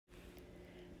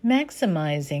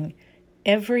Maximizing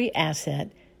every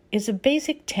asset is a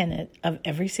basic tenet of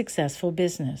every successful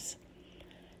business.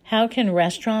 How can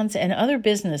restaurants and other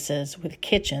businesses with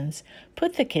kitchens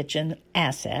put the kitchen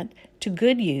asset to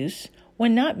good use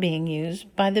when not being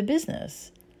used by the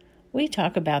business? We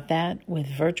talk about that with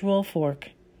Virtual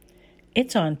Fork.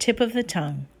 It's on tip of the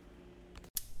tongue.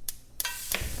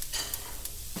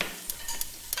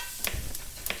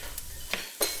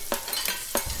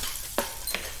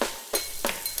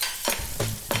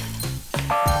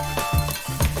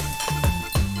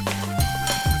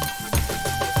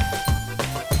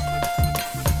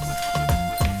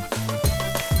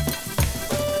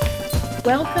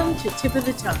 Welcome to Tip of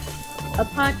the Tongue, a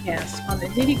podcast on the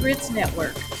Nitty Grits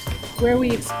Network, where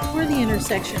we explore the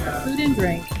intersection of food and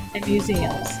drink and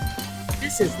museums.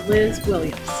 This is Liz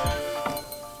Williams.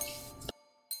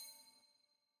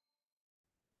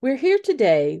 We're here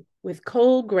today with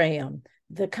Cole Graham,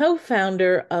 the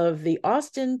co-founder of the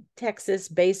Austin,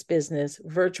 Texas-based business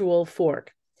Virtual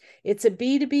Fork. It's a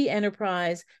B2B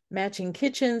enterprise matching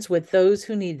kitchens with those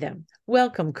who need them.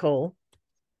 Welcome, Cole.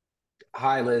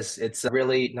 Hi, Liz. It's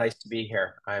really nice to be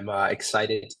here. I'm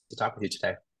excited to talk with you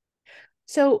today.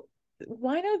 So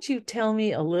why don't you tell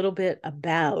me a little bit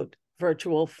about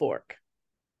Virtual Fork?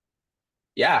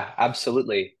 Yeah,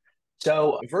 absolutely.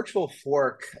 So, Virtual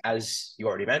Fork, as you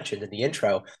already mentioned in the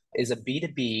intro, is a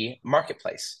B2B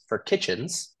marketplace for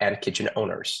kitchens and kitchen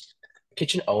owners.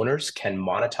 Kitchen owners can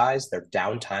monetize their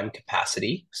downtime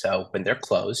capacity, so when they're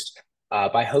closed,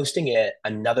 by hosting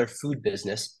another food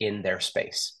business in their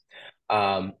space.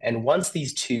 And once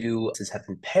these two have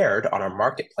been paired on our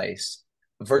marketplace,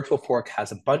 Virtual Fork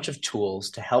has a bunch of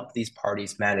tools to help these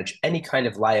parties manage any kind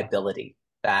of liability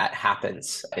that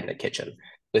happens in the kitchen,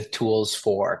 with tools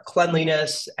for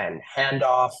cleanliness and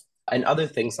handoff and other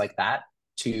things like that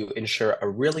to ensure a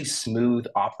really smooth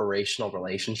operational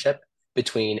relationship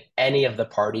between any of the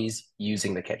parties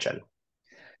using the kitchen.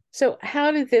 So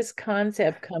how did this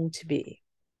concept come to be?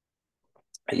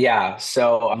 Yeah,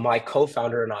 so my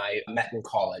co-founder and I met in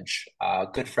college,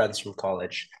 good friends from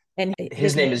college. And His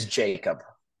his name name? is Jacob.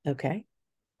 Okay.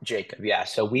 Jacob, yeah.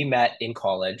 So we met in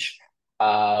college,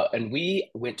 and we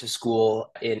went to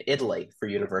school in Italy for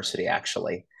university,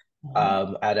 actually,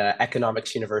 Oh, at an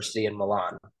economics university in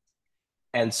Milan.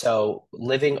 And so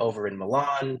living over in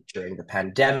Milan during the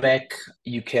pandemic,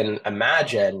 you can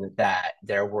imagine that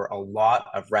there were a lot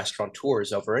of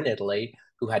restaurateurs over in Italy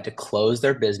who had to close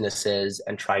their businesses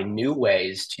and try new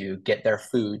ways to get their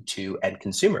food to end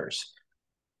consumers.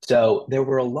 So there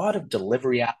were a lot of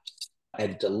delivery apps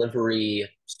and delivery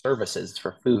services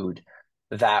for food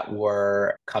that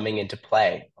were coming into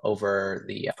play over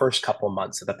the first couple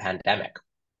months of the pandemic.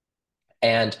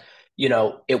 And,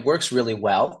 it works really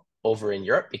well over in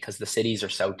Europe because the cities are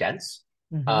so dense.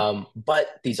 mhm. But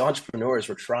these entrepreneurs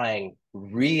were trying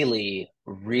really,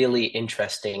 really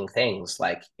interesting things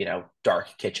like, dark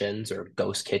kitchens or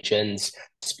ghost kitchens,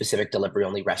 specific delivery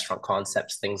only restaurant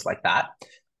concepts, things like that.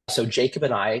 So Jacob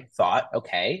and I thought,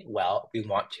 okay, well, we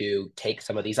want to take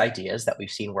some of these ideas that we've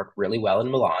seen work really well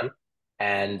in Milan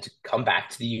and come back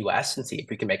to the US and see if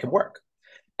we can make them work.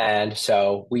 And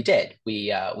so we did.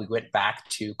 We went back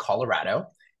to Colorado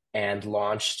and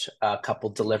launched a couple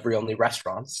delivery only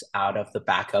restaurants out of the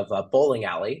back of a bowling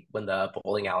alley when the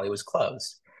bowling alley was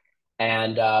closed.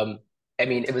 And I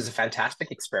mean, it was a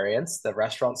fantastic experience. The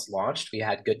restaurants launched, we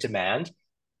had good demand,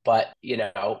 but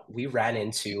we ran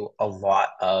into a lot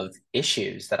of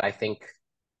issues that I think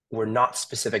were not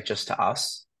specific just to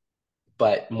us,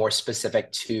 but more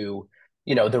specific to,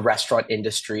 the restaurant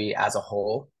industry as a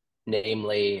whole,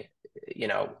 namely,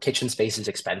 kitchen space is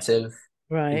expensive,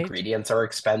 Right. ingredients are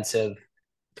expensive,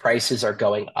 prices are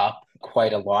going up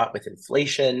quite a lot with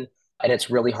inflation, and it's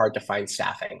really hard to find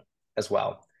staffing as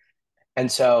well. And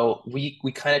so we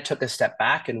kind of took a step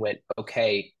back and went,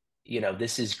 okay,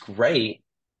 this is great,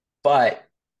 but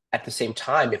at the same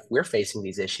time, if we're facing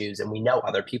these issues and we know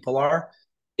other people are,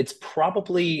 it's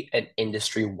probably an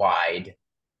industry-wide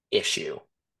issue,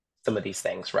 some of these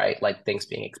things, right? Like things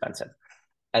being expensive.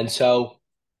 And so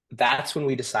that's when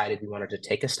we decided we wanted to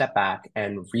take a step back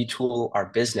and retool our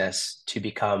business to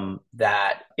become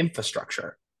that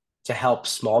infrastructure to help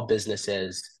small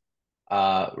businesses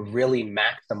really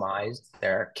maximize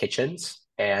their kitchens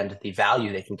and the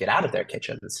value they can get out of their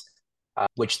kitchens,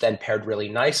 which then paired really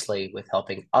nicely with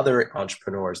helping other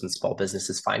entrepreneurs and small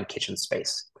businesses find kitchen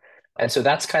space. And so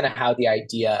that's kind of how the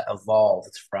idea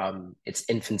evolved from its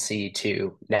infancy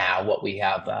to now what we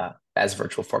have as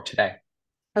Virtual Fork today.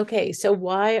 Okay, so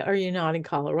why are you not in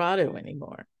Colorado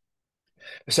anymore?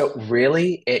 So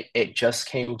really, it just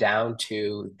came down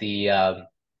to the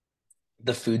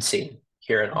food scene.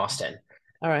 here in Austin.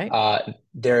 All right.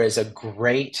 There is a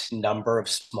great number of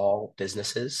small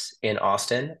businesses in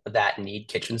Austin that need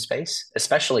kitchen space,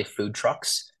 especially food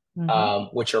trucks,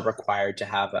 Mm-hmm. which are required to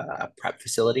have a prep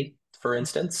facility, for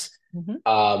instance. Mm-hmm.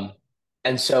 Um,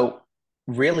 and so,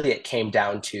 really, it came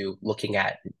down to looking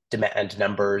at demand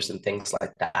numbers and things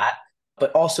like that,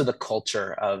 but also the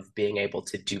culture of being able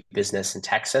to do business in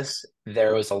Texas.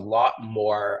 There was a lot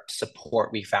more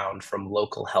support we found from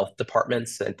local health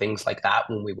departments and things like that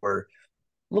when we were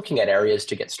looking at areas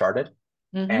to get started.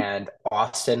 Mm-hmm. And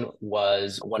Austin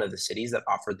was one of the cities that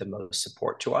offered the most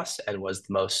support to us and was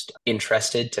the most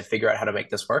interested to figure out how to make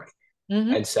this work.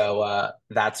 Mm-hmm. And so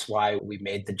that's why we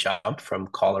made the jump from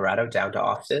Colorado down to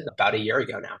Austin about a year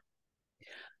ago now.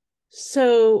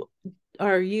 So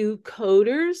are you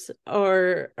coders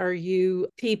or are you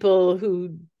people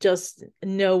who just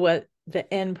know what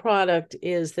the end product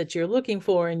is that you're looking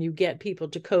for and you get people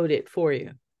to code it for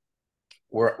you?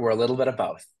 We're a little bit of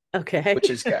both, Okay. which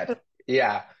is good.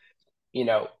 Yeah. You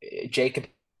know, Jacob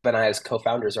and I, as co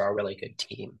founders, are a really good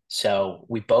team. So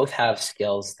we both have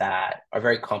skills that are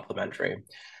very complementary.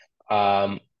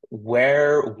 Um,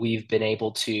 where we've been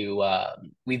able to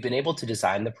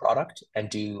design the product and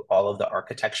do all of the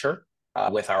architecture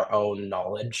with our own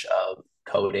knowledge of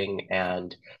coding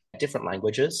and different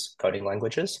languages, coding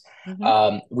languages.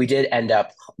 Mm-hmm. We did end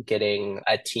up getting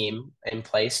a team in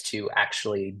place to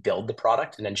actually build the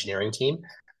product, an engineering team,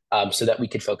 so that we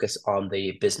could focus on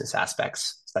the business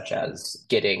aspects, such as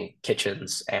getting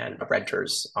kitchens and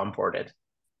renters onboarded.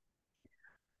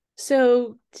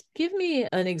 So give me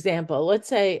an example. Let's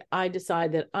say I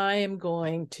decide that I am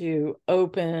going to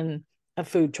open a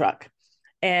food truck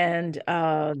and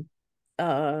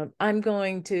I'm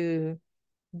going to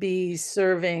be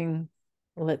serving,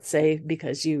 let's say,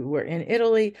 because you were in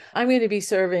Italy, I'm going to be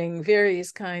serving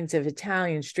various kinds of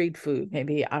Italian street food,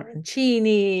 maybe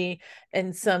arancini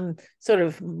and some sort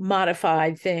of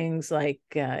modified things like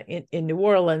in New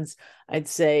Orleans, I'd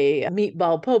say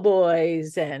meatball po'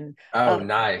 boys and Oh,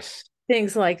 nice.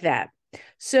 things like that.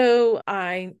 So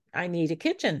I need a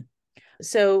kitchen.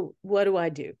 So what do I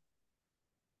do?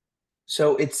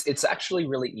 So it's actually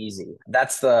really easy.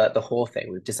 That's the whole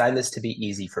thing. We've designed this to be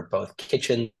easy for both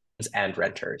kitchens and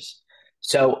renters.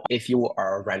 So if you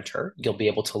are a renter, you'll be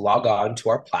able to log on to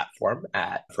our platform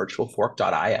at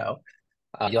virtualfork.io.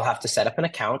 You'll have to set up an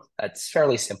account. That's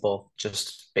fairly simple,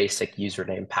 just basic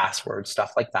username, password,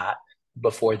 stuff like that.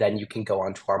 Before then, you can go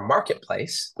onto our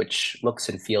marketplace, which looks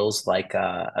and feels like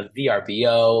a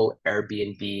VRBO,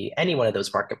 Airbnb, any one of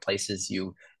those marketplaces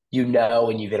you know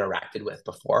and you've interacted with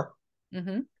before.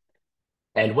 Mm-hmm.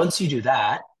 And once you do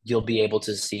that, you'll be able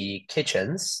to see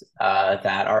kitchens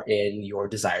that are in your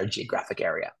desired geographic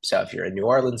area. So if you're in New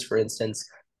Orleans, for instance,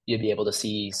 you'll be able to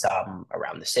see some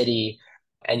around the city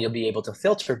and you'll be able to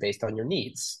filter based on your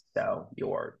needs. So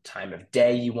your time of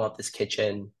day you want this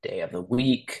kitchen, day of the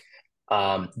week,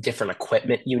 different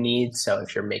equipment you need. So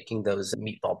if you're making those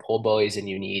meatball po' boys and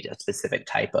you need a specific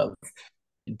type of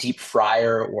deep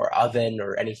fryer or oven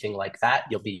or anything like that,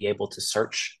 you'll be able to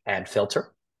search and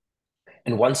filter.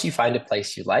 And once you find a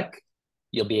place you like,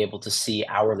 you'll be able to see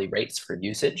hourly rates for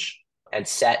usage and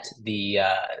set the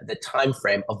time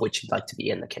frame of which you'd like to be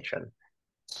in the kitchen.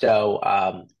 So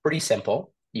pretty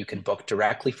simple. You can book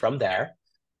directly from there.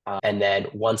 And then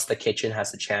once the kitchen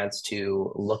has a chance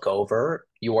to look over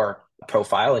your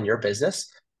profile and your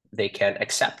business, they can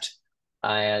accept.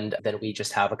 And then we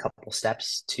just have a couple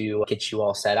steps to get you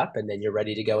all set up, and then you're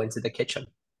ready to go into the kitchen.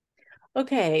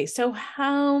 Okay, so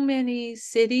how many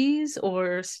cities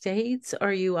or states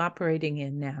are you operating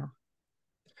in now?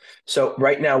 So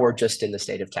right now we're just in the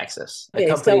state of Texas. The Okay,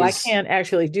 so I company's can't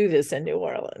actually do this in New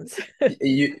Orleans.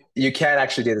 you can't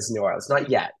actually do this in New Orleans, not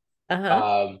yet.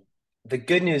 Uh-huh. Um, the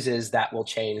good news is that will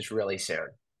change really soon.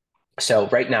 So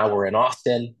right now we're in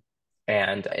Austin,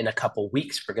 and in a couple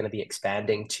weeks we're going to be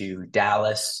expanding to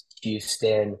Dallas,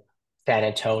 Houston, San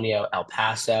Antonio, El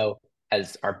Paso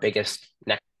as our biggest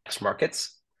next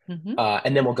markets. Mm-hmm.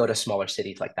 And then we'll go to smaller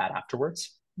cities like that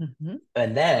afterwards. Mm-hmm.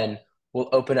 And then we'll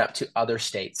open up to other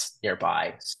states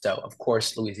nearby. So, of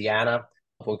course, Louisiana,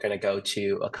 we're going to go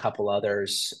to a couple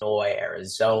others, Illinois,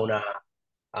 Arizona,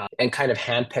 and kind of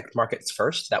handpicked markets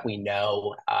first that we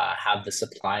know have the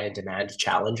supply and demand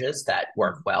challenges that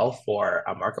work well for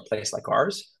a marketplace like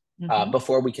ours Mm-hmm.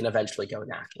 before we can eventually go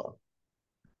national.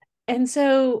 And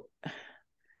so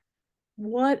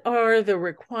what are the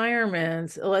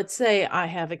requirements? Let's say I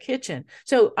have a kitchen.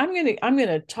 So I'm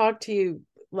gonna talk to you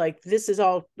like this is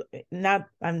all not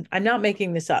I'm not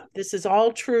making this up. This is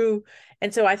all true.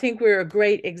 And so I think we're a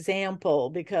great example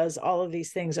because all of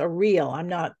these things are real. I'm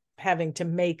not having to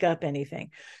make up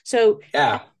anything. So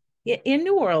Yeah. in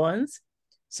New Orleans,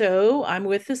 so I'm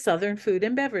with the Southern Food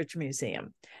and Beverage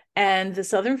Museum, and the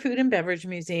Southern Food and Beverage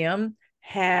Museum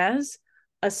has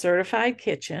a certified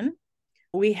kitchen.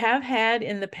 We have had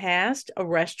in the past a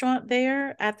restaurant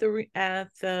there at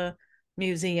the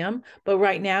museum, but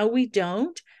right now we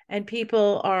don't, and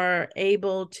people are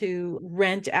able to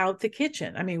rent out the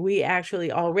kitchen. I mean, we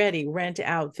actually already rent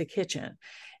out the kitchen,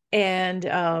 and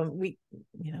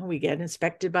we get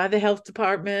inspected by the health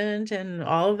department and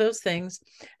all of those things,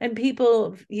 and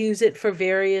people use it for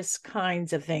various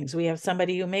kinds of things. We have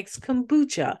somebody who makes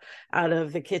kombucha out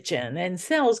of the kitchen and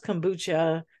sells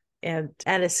kombucha and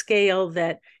at a scale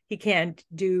that he can't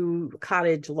do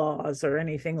cottage laws or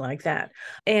anything like that.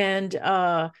 And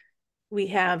we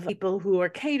have people who are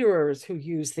caterers who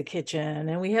use the kitchen,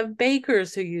 and we have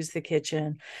bakers who use the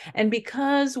kitchen. And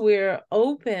because we're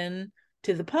open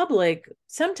to the public,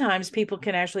 sometimes people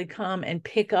can actually come and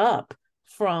pick up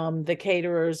from the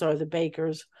caterers or the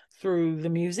bakers through the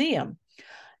museum.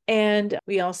 And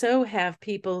we also have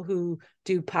people who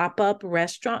do pop-up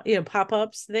restaurant,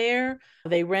 pop-ups there.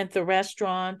 They rent the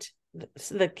restaurant,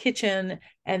 the kitchen,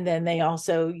 and then they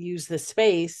also use the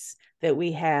space that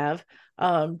we have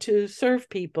to serve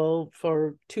people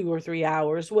for 2 or 3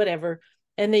 hours, whatever.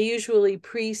 And they usually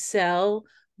pre-sell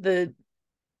the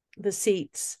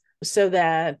seats so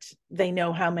that they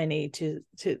know how many to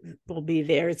will be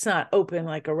there. It's not open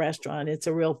like a restaurant. It's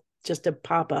a real just a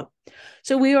pop-up.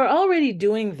 So we are already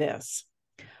doing this,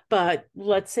 but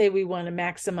let's say we want to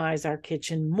maximize our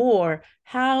kitchen more.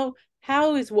 How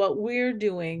is what we're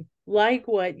doing like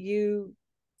what you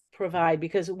provide?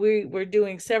 Because we're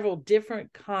doing several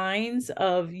different kinds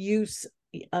of use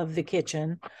of the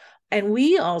kitchen. And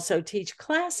we also teach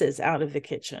classes out of the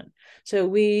kitchen. So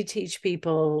we teach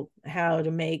people how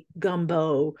to make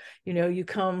gumbo. You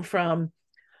come from,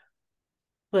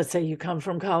 let's say you come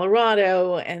from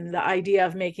Colorado, and the idea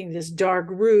of making this dark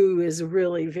roux is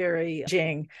really very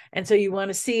challenging. And so you want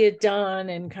to see it done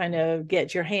and kind of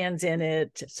get your hands in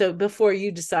it. So before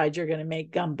you decide you're going to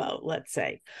make gumbo, let's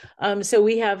say. So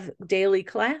we have daily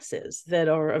classes that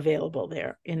are available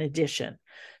there in addition.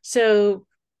 So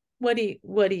what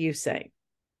do you say?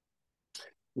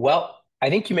 Well,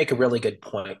 I think you make a really good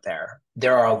point there.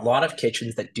 There are a lot of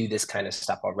kitchens that do this kind of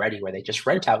stuff already where they just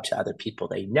rent out to other people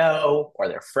they know or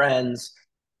their friends,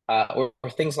 or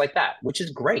things like that, which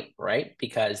is great, right?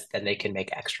 Because then they can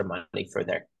make extra money for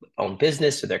their own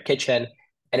business or their kitchen,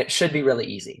 and it should be really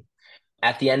easy.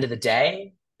 At the end of the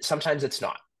day, sometimes it's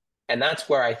not. And that's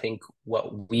where I think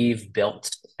what we've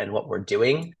built and what we're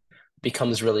doing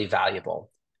becomes really valuable.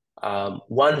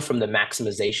 One, from the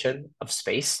maximization of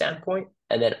space standpoint,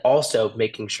 and then also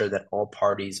making sure that all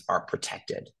parties are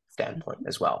protected standpoint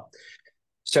as well.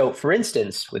 So, for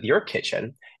instance, with your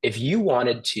kitchen, if you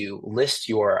wanted to list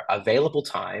your available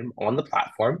time on the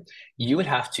platform, you would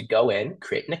have to go in,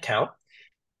 create an account.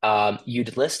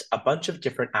 You'd list a bunch of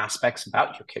different aspects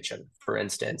about your kitchen. For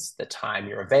instance, the time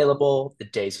you're available, the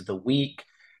days of the week,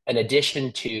 in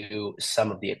addition to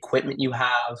some of the equipment you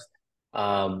have,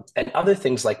 and other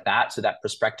things like that, so that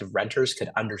prospective renters could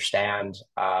understand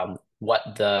what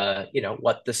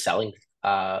the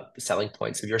selling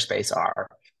points of your space are.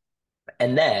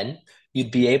 And then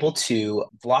you'd be able to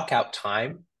block out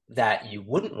time that you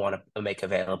wouldn't want to make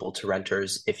available to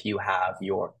renters if you have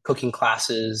your cooking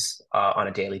classes on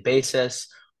a daily basis,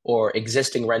 or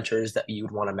existing renters that you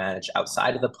would want to manage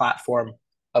outside of the platform.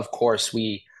 Of course,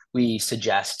 we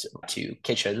suggest to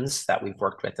kitchens that we've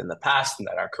worked with in the past and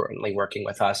that are currently working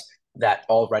with us that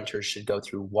all renters should go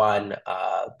through one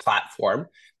platform,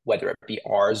 whether it be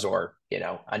ours or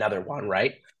another one,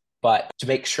 right? But to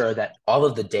make sure that all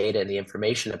of the data and the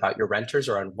information about your renters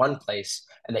are in one place,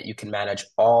 and that you can manage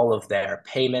all of their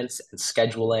payments and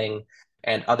scheduling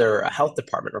and other health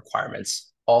department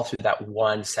requirements all through that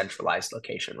one centralized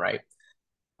location, right?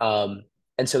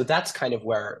 And so that's kind of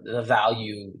where the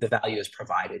value is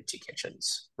provided to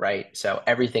kitchens, right? So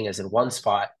everything is in one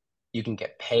spot. You can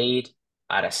get paid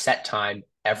at a set time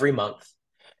every month.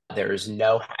 There's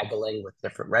no haggling with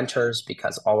different renters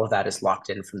because all of that is locked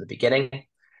in from the beginning.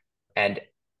 And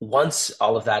once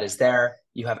all of that is there,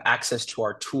 you have access to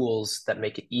our tools that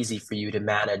make it easy for you to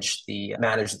manage the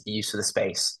use of the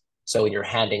space. So when you're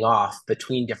handing off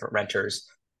between different renters,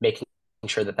 making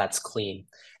sure that that's clean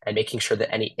and making sure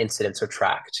that any incidents are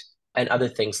tracked and other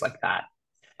things like that.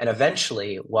 And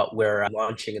eventually, what we're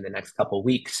launching in the next couple of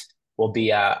weeks will be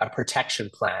a protection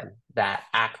plan that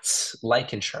acts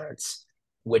like insurance,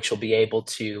 which will be able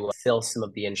to fill some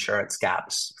of the insurance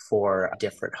gaps for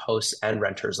different hosts and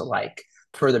renters alike,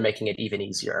 further making it even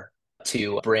easier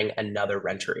to bring another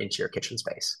renter into your kitchen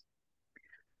space.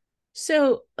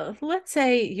 So let's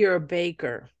say you're a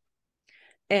baker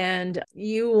and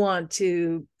you want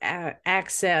to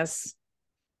access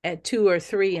at 2 or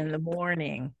 3 in the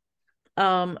morning.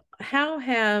 How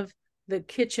have the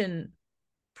kitchen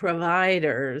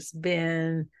providers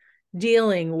been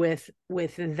dealing with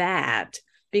that?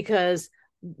 Because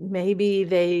maybe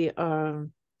do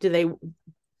they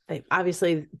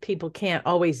obviously people can't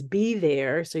always be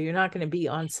there, so you're not going to be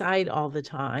on site all the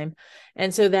time,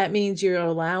 and so that means you're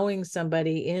allowing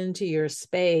somebody into your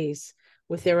space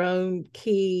with their own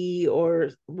key or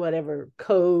whatever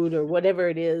code or whatever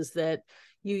it is that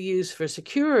you use for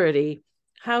security.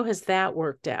 How has that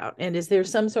worked out? And is there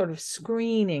some sort of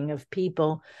screening of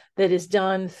people that is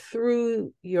done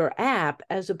through your app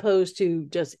as opposed to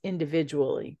just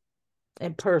individually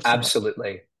and personal?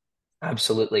 Absolutely.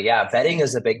 Absolutely. Yeah. Vetting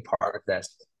is a big part of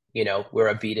this. We're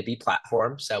a B2B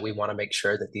platform, so we want to make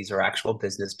sure that these are actual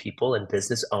business people and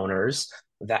business owners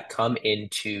that come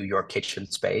into your kitchen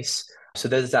space. So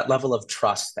there's that level of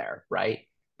trust there, right?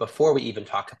 Before we even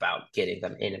talk about getting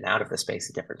them in and out of the space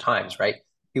at different times, right?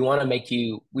 We want to make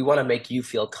you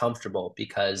feel comfortable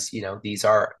because, these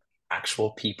are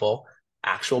actual people,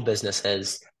 actual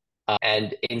businesses,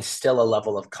 and instill a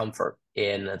level of comfort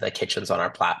in the kitchens on our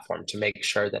platform to make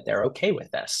sure that they're okay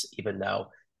with this, even though,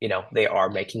 they are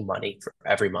making money for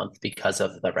every month because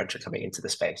of the renter coming into the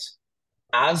space.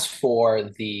 As for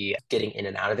the getting in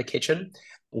and out of the kitchen,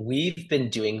 we've been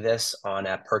doing this on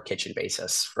a per kitchen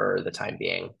basis for the time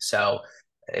being. So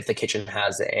if the kitchen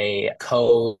has a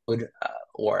code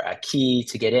or a key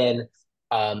to get in,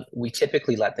 we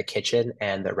typically let the kitchen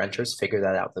and the renters figure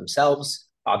that out themselves,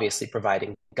 obviously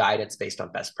providing guidance based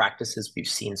on best practices we've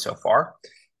seen so far.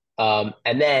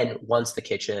 And then once the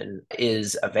kitchen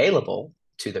is available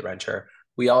to the renter,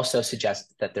 we also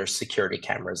suggest that there's security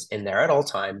cameras in there at all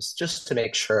times just to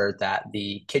make sure that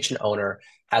the kitchen owner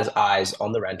has eyes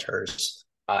on the renters.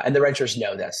 And the renters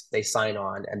know this. They sign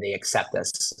on and they accept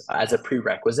this as a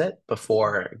prerequisite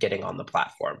before getting on the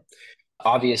platform.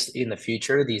 Obviously, in the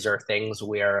future, these are things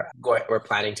we're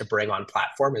planning to bring on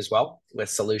platform as well with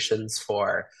solutions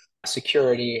for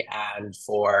security and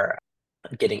for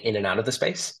getting in and out of the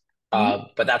space. Mm-hmm.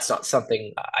 But that's not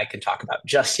something I can talk about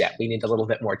just yet. We need a little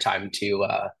bit more time to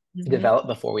Mm-hmm. develop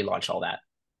before we launch all that.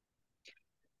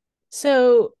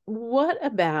 So, what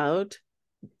about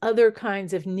other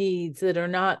kinds of needs that are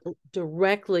not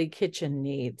directly kitchen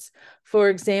needs? For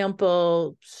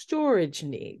example, storage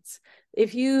needs.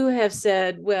 If you have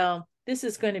said, well, this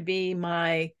is going to be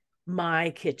my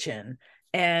kitchen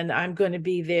and I'm going to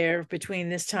be there between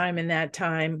this time and that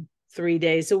time 3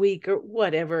 days a week or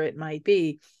whatever it might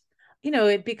be,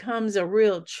 it becomes a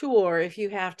real chore if you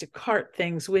have to cart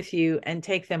things with you and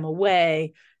take them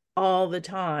away all the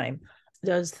time.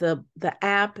 Does the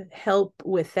app help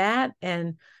with that?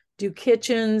 And do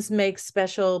kitchens make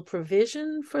special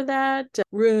provision for that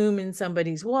room in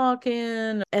somebody's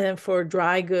walk-in? And then for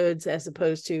dry goods, as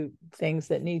opposed to things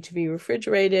that need to be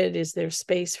refrigerated, is there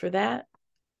space for that?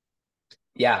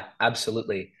 Yeah,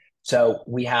 absolutely. So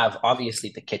we have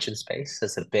obviously the kitchen space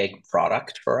as a big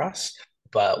product for us,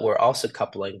 but we're also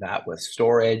coupling that with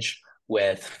storage,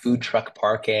 with food truck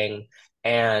parking,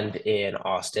 and in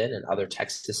Austin and other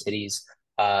Texas cities,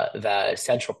 the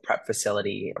central prep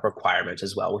facility requirement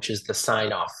as well, which is the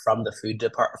sign off from the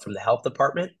from the health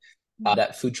department,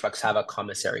 that food trucks have a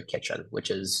commissary kitchen, which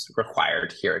is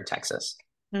required here in Texas.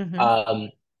 Mm-hmm. Um,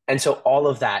 and so all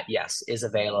of that, yes, is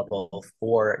available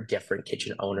for different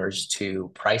kitchen owners to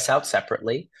price out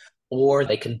separately, or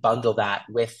they can bundle that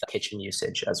with kitchen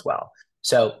usage as well.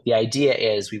 So the idea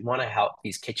is we want to help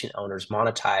these kitchen owners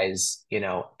monetize,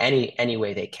 any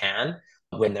way they can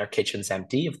when their kitchen's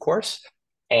empty, of course.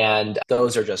 And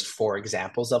those are just four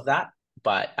examples of that.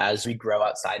 But as we grow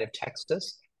outside of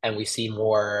Texas and we see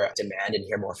more demand and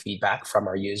hear more feedback from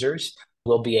our users,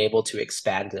 we'll be able to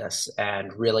expand this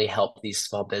and really help these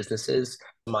small businesses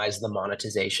maximize the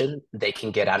monetization they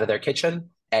can get out of their kitchen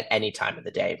at any time of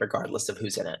the day, regardless of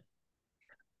who's in it.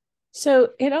 So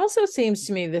it also seems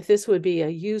to me that this would be a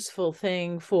useful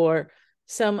thing for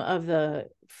some of the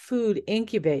food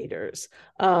incubators.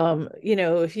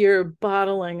 If you're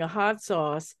bottling a hot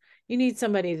sauce, you need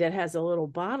somebody that has a little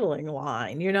bottling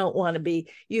line. You don't want to be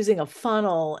using a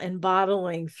funnel and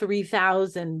bottling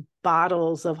 3,000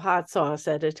 bottles of hot sauce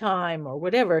at a time or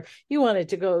whatever. You want it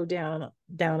to go down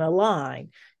a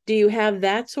line. Do you have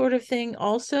that sort of thing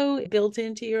also built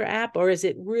into your app, or is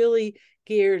it really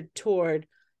geared toward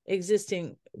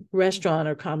existing restaurant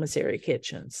or commissary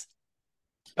kitchens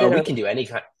Oh, that we are? can do any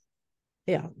kind.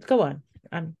 Yeah, go on.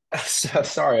 I'm So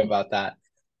sorry about that.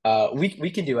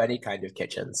 We can do any kind of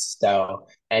kitchens. So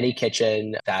any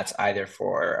kitchen that's either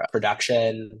for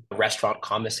production, restaurant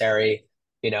commissary.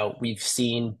 We've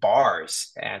seen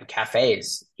bars and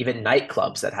cafes, even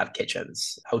nightclubs that have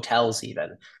kitchens, hotels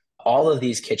even. All of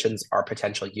these kitchens are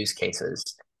potential use cases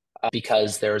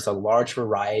because there's a large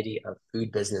variety of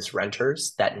food business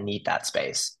renters that need that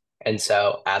space. And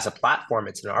so, as a platform,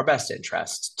 it's in our best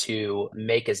interest to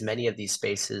make as many of these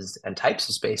spaces and types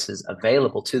of spaces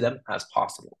available to them as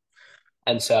possible.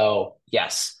 And so,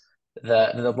 yes,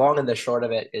 the long and the short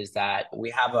of it is that we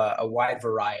have a wide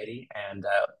variety, and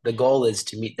the goal is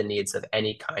to meet the needs of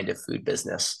any kind of food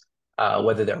business,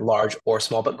 whether they're large or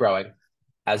small but growing,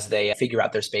 as they figure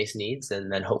out their space needs,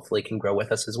 and then hopefully can grow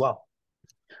with us as well.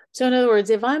 So, in other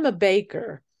words, if I'm a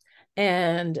baker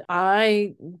and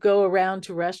I go around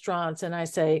to restaurants and I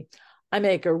say, I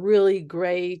make a really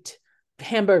great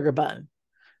hamburger bun.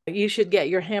 You should get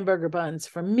your hamburger buns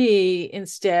from me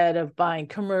instead of buying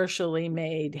commercially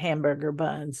made hamburger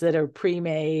buns that are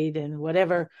pre-made and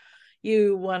whatever.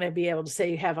 You want to be able to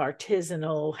say you have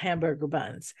artisanal hamburger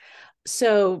buns.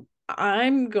 So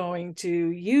I'm going to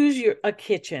use a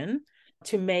kitchen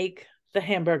to make the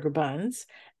hamburger buns,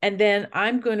 and then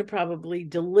I'm going to probably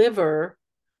deliver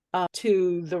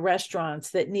to the restaurants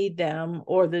that need them,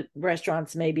 or the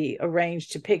restaurants may be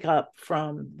arranged to pick up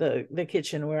from the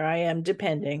kitchen where I am,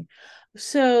 depending.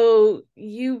 So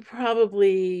you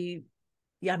probably,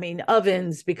 I mean,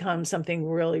 ovens become something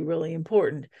really, really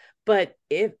important. But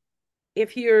if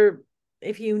you're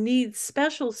if you need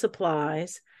special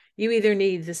supplies, you either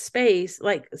need the space,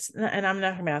 like, and I'm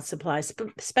not talking about supplies,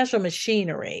 special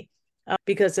machinery,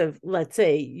 because of, let's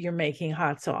say, you're making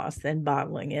hot sauce, then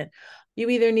bottling it. You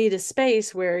either need a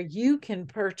space where you can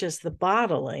purchase the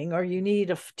bottling, or you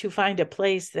need to find a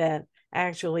place that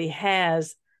actually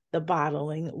has the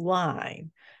bottling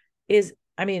line.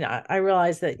 I mean, I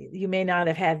realize that you may not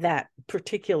have had that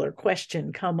particular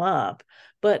question come up,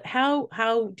 but how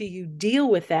do you deal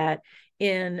with that?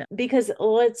 Because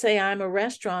let's say I'm a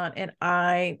restaurant and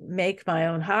I make my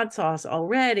own hot sauce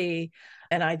already,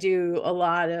 and I do a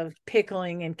lot of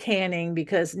pickling and canning,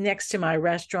 because next to my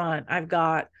restaurant I've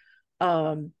got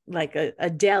like a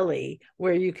deli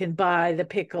where you can buy the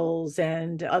pickles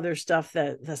and other stuff,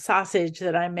 the sausage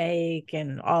that I make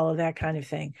and all of that kind of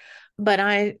thing. But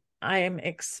I am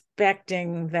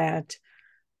expecting that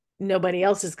nobody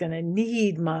else is going to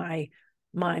need my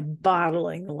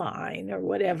bottling line or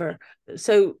whatever.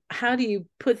 So how do you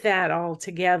put that all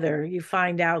together? You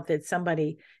find out that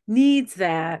somebody needs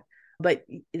that, but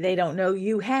they don't know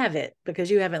you have it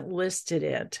because you haven't listed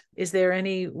it. Is there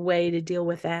any way to deal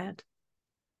with that?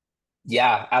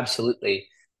 Yeah, absolutely.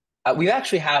 We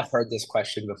actually have heard this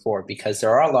question before because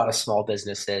there are a lot of small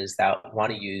businesses that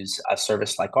want to use a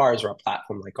service like ours or a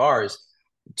platform like ours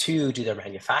to do their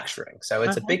manufacturing. So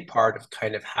it's a Uh-huh. big part of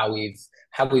kind of how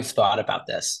we've thought about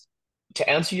this. To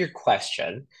answer your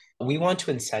question, we want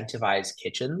to incentivize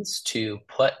kitchens to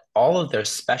put all of their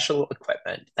special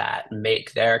equipment that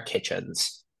make their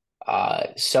kitchens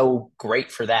so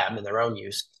great for them in their own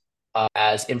use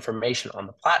as information on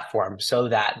the platform so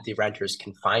that the renters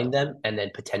can find them and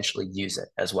then potentially use it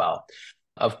as well.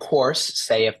 Of course,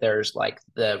 say if there's like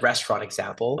the restaurant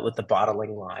example with the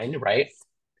bottling line, right?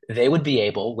 They would be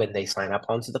able, when they sign up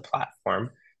onto the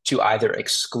platform, to either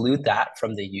exclude that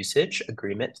from the usage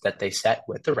agreement that they set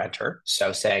with the renter.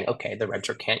 So saying, okay, the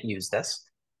renter can't use this,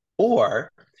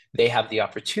 or they have the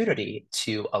opportunity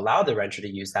to allow the renter to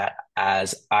use that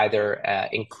as either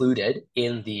included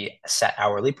in the set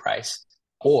hourly price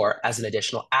or as an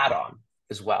additional add-on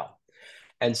as well.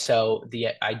 And so the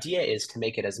idea is to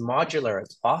make it as modular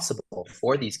as possible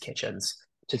for these kitchens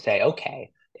to say,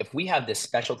 okay, if we have this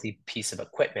specialty piece of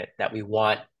equipment that we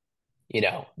want,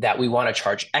 that we want to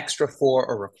charge extra for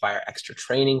or require extra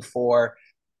training for,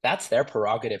 that's their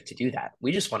prerogative to do that.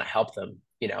 We just want to help them,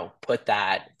 put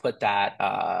that,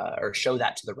 or show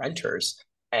that to the renters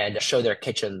and show their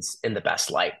kitchens in the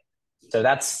best light. So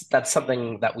that's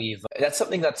something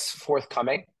that's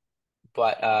forthcoming,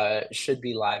 but should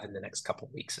be live in the next couple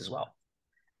of weeks as well.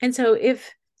 And so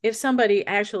if somebody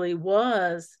actually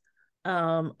was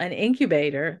an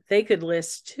incubator, they could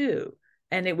list too,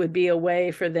 and it would be a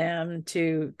way for them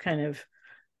to kind of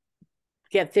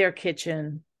get their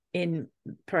kitchen in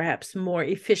perhaps more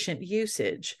efficient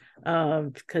usage,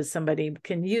 because somebody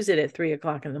can use it at 3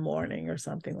 o'clock in the morning or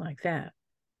something like that.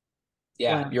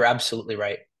 Yeah, Wow. you're absolutely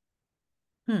right.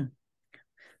 Hmm.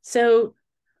 So,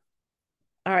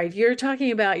 all right, you're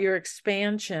talking about your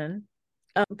expansion,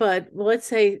 but let's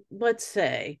say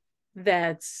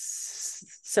that's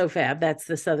SoFab, that's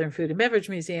the Southern Food and Beverage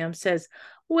Museum, says,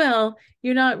 well,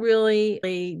 you're not really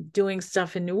doing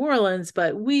stuff in New Orleans,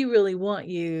 but we really want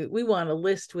you, we want to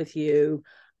list with you.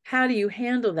 How do you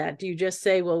handle that? Do you just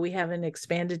say, well, we haven't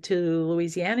expanded to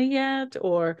Louisiana yet?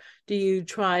 Or do you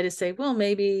try to say, well,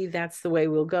 maybe that's the way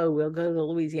we'll go. We'll go to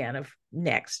Louisiana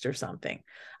next or something.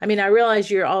 I mean, I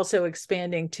realize you're also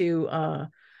expanding to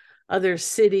other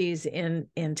cities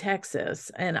in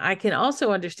Texas. And I can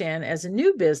also understand as a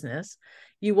new business,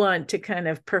 you want to kind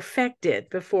of perfect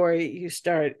it before you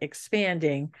start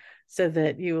expanding so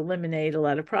that you eliminate a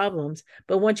lot of problems.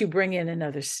 But once you bring in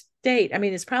another state, I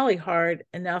mean, it's probably hard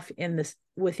enough in this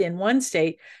within one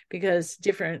state because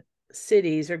different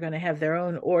cities are going to have their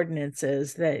own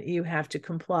ordinances that you have to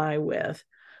comply with.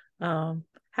 How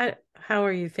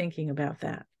are you thinking about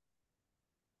that?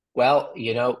 Well,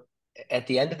 at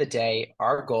the end of the day,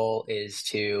 our goal is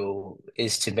to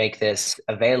make this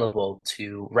available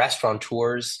to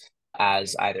restaurateurs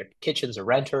as either kitchens or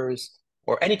renters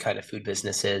or any kind of food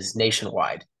businesses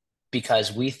nationwide,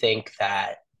 because we think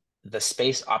that the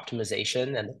space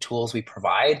optimization and the tools we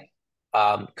provide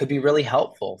could be really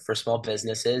helpful for small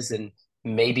businesses and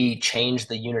maybe change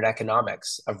the unit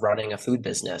economics of running a food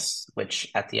business,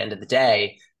 which at the end of the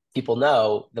day, people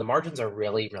know the margins are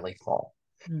really, really small.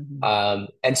 Mm-hmm.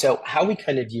 And so, how we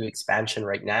kind of view expansion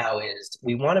right now is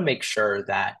we want to make sure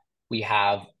that we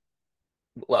have,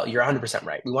 well, you're 100%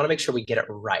 right. We want to make sure we get it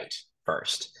right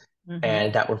first Mm-hmm.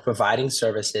 and that we're providing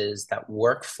services that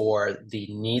work for the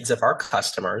needs of our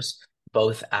customers,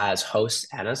 both as hosts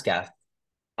and as guests.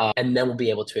 And then we'll be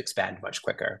able to expand much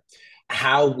quicker.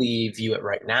 How we view it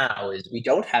right now is we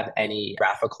don't have any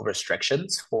graphical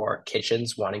restrictions for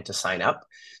kitchens wanting to sign up.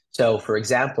 So, for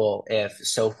example, if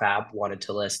SoFab wanted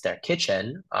to list their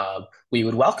kitchen, we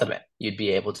would welcome it. You'd be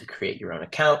able to create your own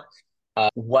account.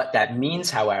 What that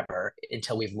means, however,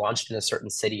 until we've launched in a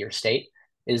certain city or state,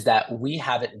 is that we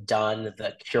haven't done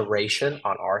the curation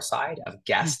on our side of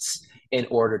guests in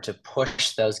order to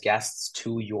push those guests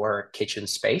to your kitchen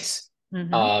space,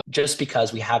 Mm-hmm. just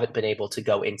because we haven't been able to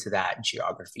go into that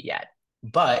geography yet.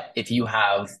 But if you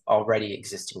have already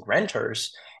existing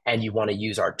renters and you want to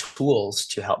use our tools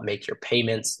to help make your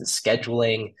payments and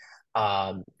scheduling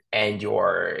and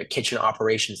your kitchen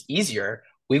operations easier,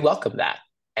 we welcome that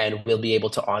and we'll be able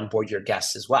to onboard your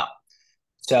guests as well.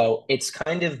 So it's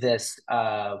kind of this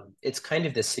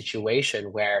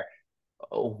situation where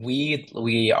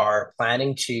we are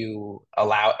planning to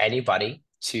allow anybody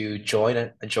to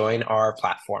join our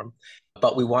platform,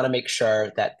 but we want to make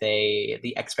sure that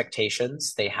the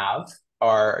expectations they have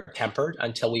are tempered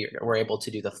until we're able to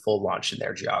do the full launch in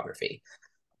their geography.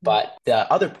 But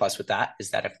the other plus with that is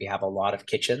that if we have a lot of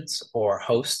kitchens or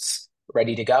hosts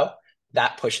ready to go,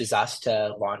 that pushes us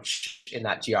to launch in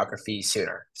that geography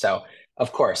sooner. So,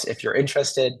 of course, if you're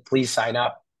interested, please sign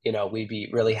up. We'd be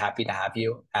really happy to have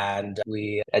you. And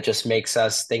it just makes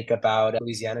us think about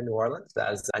Louisiana, New Orleans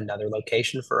as another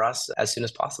location for us as soon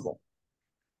as possible.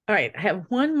 All right, I have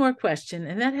one more question,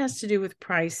 and that has to do with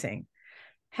pricing.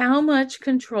 How much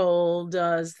control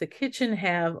does the kitchen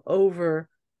have over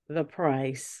the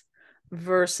price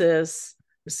versus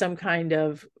some kind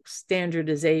of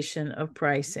standardization of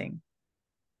pricing?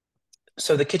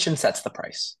 So the kitchen sets the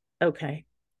price. Okay.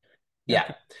 Yeah.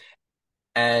 Okay.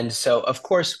 And so, of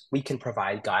course, we can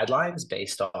provide guidelines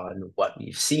based on what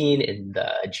we've seen in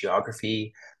the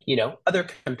geography, other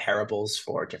comparables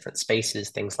for different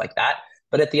spaces, things like that.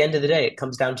 But at the end of the day, it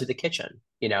comes down to the kitchen.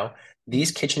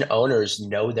 These kitchen owners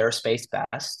know their space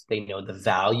best. They know the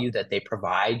value that they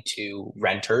provide to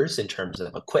renters in terms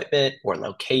of equipment or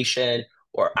location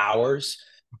or hours.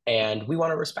 And we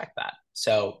want to respect that.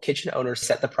 So kitchen owners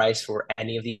set the price for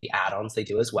any of the add-ons they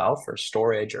do as well for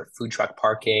storage or food truck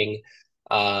parking,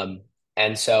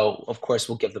 and so, of course,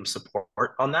 we'll give them support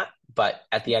on that. But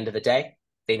at the end of the day,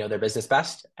 they know their business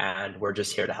best, and we're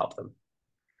just here to help them.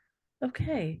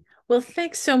 Okay. Well,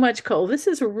 thanks so much, Cole. This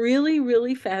is really,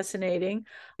 really fascinating.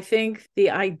 I think the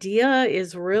idea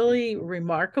is really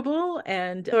remarkable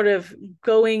and sort of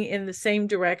going in the same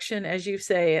direction, as you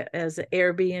say, as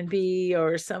Airbnb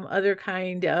or some other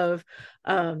kind of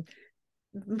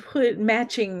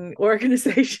matching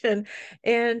organization.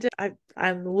 And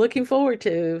I'm looking forward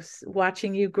to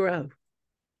watching you grow.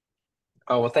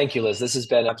 Oh, well, thank you, Liz. This has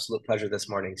been an absolute pleasure this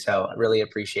morning. So I really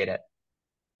appreciate it.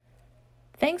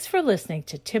 Thanks for listening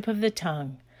to Tip of the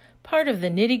Tongue, part of the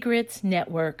Nitty Grits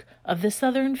network of the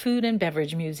Southern Food and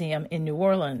Beverage Museum in New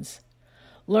Orleans.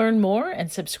 Learn more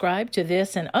and subscribe to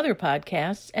this and other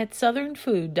podcasts at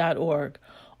southernfood.org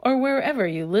or wherever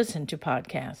you listen to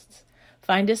podcasts.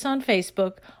 Find us on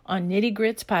Facebook on Nitty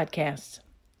Grits Podcasts.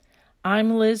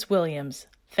 I'm Liz Williams.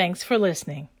 Thanks for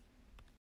listening.